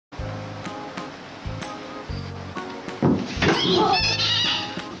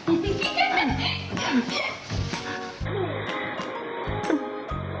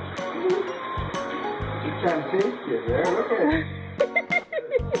Trying to taste you there. Look at it.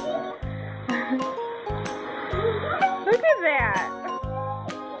 Look at that.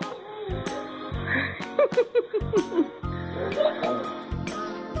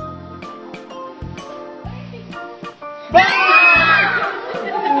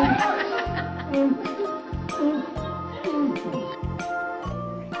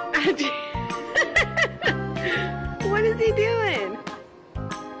 What is he doing?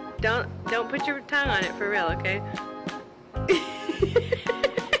 Don't put your tongue on it for real, okay?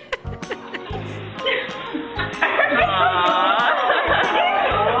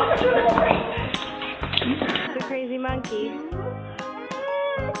 The crazy monkey.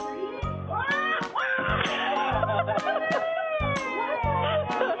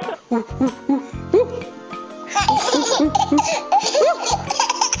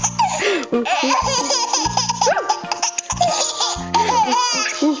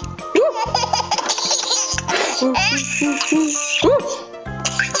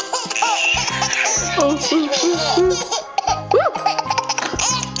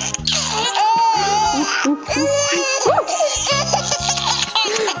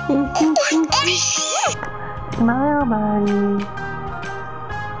 Smile, buddy.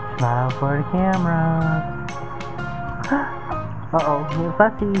 Smile for the camera. Uh-oh, you're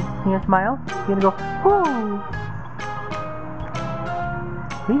fussy. You gonna smile? You gonna go, whoo!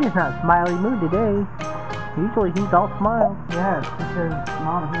 He's just not smiley mood today. Usually he's all smile. Yeah, it's because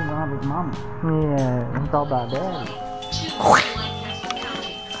Mama, he's not his mama. Yeah, it's all about daddy.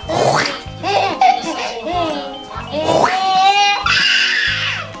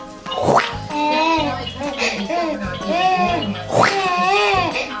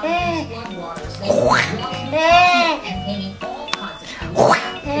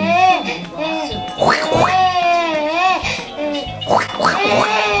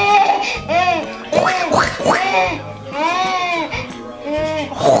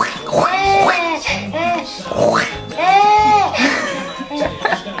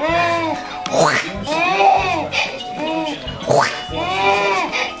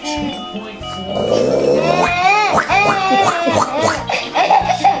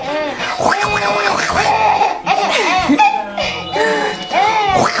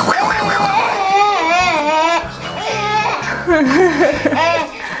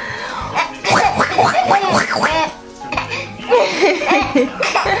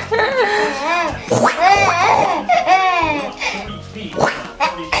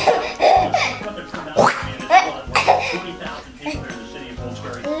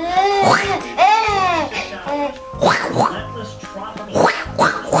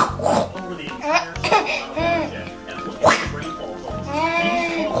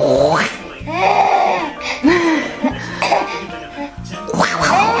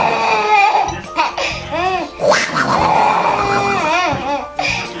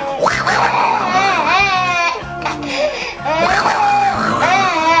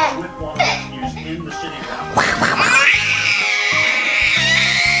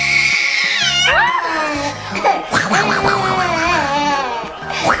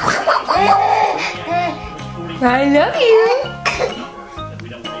 I love you.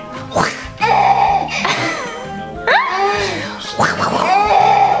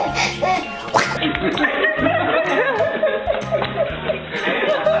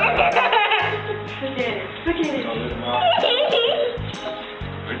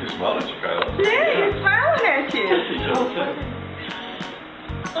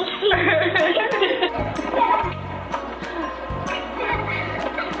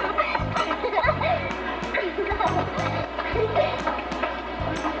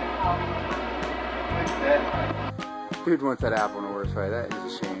 Dude wants that apple in the worst way. That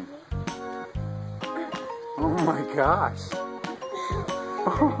is a shame. Oh my gosh.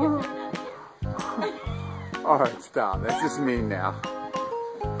 Alright, stop. That's just mean now.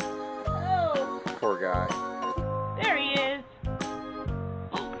 Poor guy. There he is.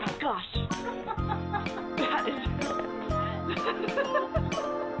 Oh my gosh. That is...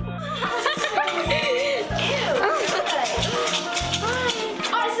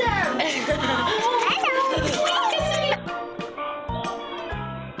 Awesome!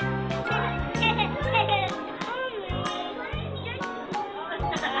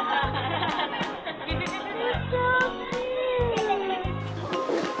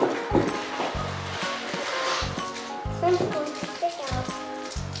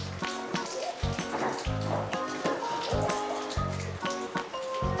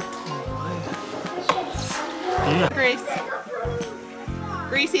 Grace.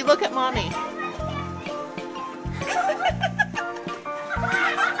 Greasy, look at mommy.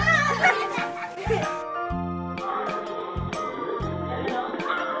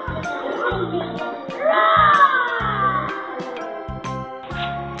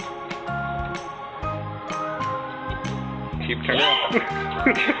 Keep turning.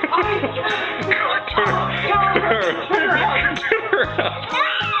 Turn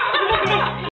around.